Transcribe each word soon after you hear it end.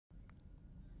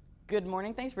Good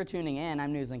morning. Thanks for tuning in.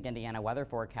 I'm NewsLink Indiana weather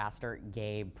forecaster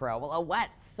Gabe Prough. Well, a wet,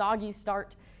 soggy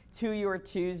start to your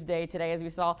Tuesday today as we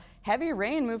saw heavy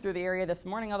rain move through the area this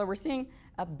morning, although we're seeing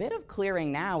a bit of clearing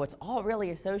now. It's all really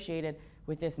associated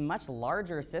with this much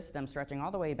larger system stretching all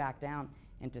the way back down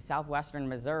into southwestern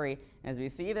Missouri. As we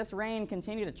see this rain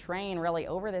continue to train really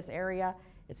over this area,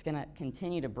 it's going to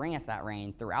continue to bring us that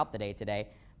rain throughout the day today.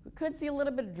 We could see a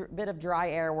little bit of dry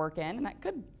air work in, and that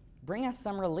could bring us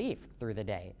some relief through the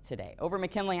day today. Over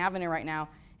McKinley Avenue right now,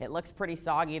 it looks pretty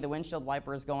soggy. The windshield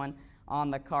wipers going on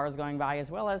the cars going by,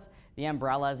 as well as the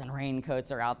umbrellas and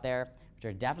raincoats are out there, which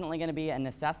are definitely going to be a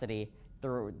necessity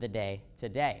through the day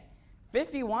today.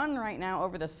 51 right now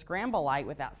over the Scramble Light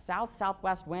with that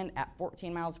south-southwest wind at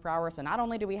 14 miles per hour. So not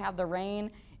only do we have the rain,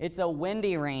 it's a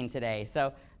windy rain today.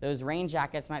 So those rain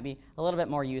jackets might be a little bit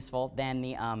more useful than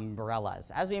the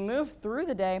umbrellas. As we move through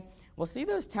the day, we'll see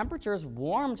those temperatures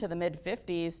warm to the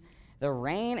mid-50s. The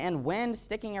rain and wind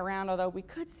sticking around, although we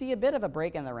could see a bit of a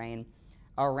break in the rain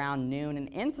around noon and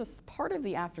into part of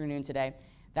the afternoon today.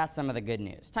 That's some of the good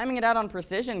news. Timing it out on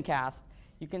Precision Cast,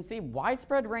 you can see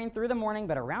widespread rain through the morning,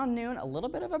 but around noon, a little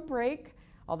bit of a break,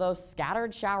 although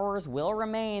scattered showers will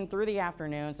remain through the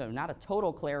afternoon, so not a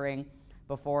total clearing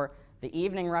before the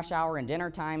evening rush hour and dinner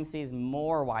time sees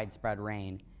more widespread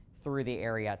rain through the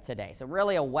area today. So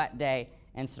really a wet day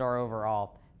in store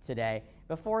overall today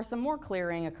before some more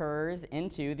clearing occurs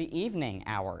into the evening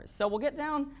hours. So we'll get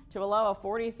down to a low of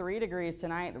 43 degrees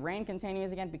tonight. The rain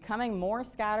continues again, becoming more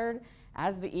scattered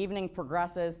as the evening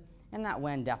progresses, and that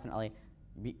wind definitely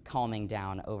be calming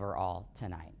down overall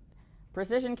tonight.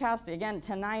 Precision Cast again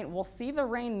tonight, we'll see the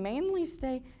rain mainly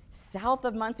stay south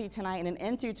of Muncie tonight and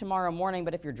into tomorrow morning,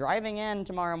 but if you're driving in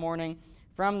tomorrow morning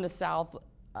from the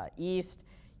southeast,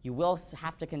 you will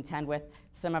have to contend with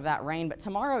some of that rain, but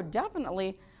tomorrow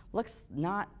definitely looks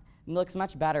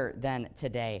much better than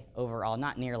today overall,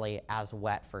 not nearly as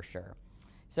wet for sure.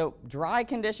 So dry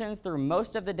conditions through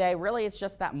most of the day. Really, it's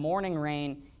just that morning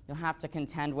rain you'll have to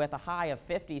contend with, a high of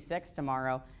 56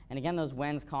 tomorrow, and again, those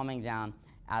winds calming down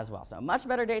as well. So a much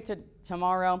better day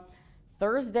tomorrow.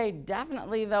 Thursday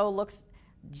definitely, though, looks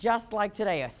just like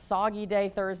today, a soggy day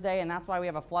Thursday, and that's why we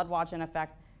have a flood watch in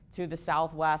effect to the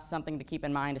southwest, something to keep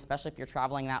in mind, especially if you're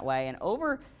traveling that way. And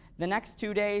over the next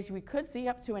 2 days, we could see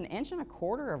up to 1.25 inches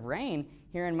of rain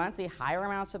here in Muncie, higher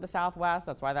amounts to the southwest.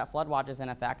 That's why that flood watch is in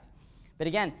effect. But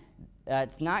again,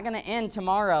 it's not going to end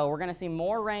tomorrow. We're going to see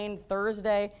more rain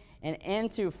Thursday and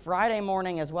into Friday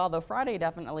morning as well, though Friday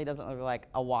definitely doesn't look like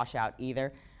a washout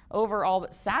either. Overall,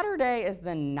 but Saturday is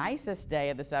the nicest day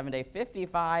of the 7-day,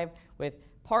 55 with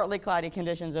partly cloudy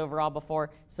conditions overall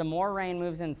before some more rain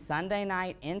moves in Sunday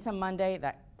night into Monday.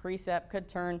 That precip could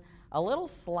turn a little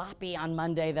sloppy on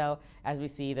Monday, though, as we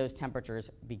see those temperatures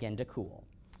begin to cool.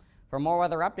 For more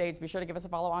weather updates, be sure to give us a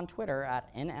follow on Twitter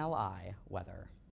at NLI Weather.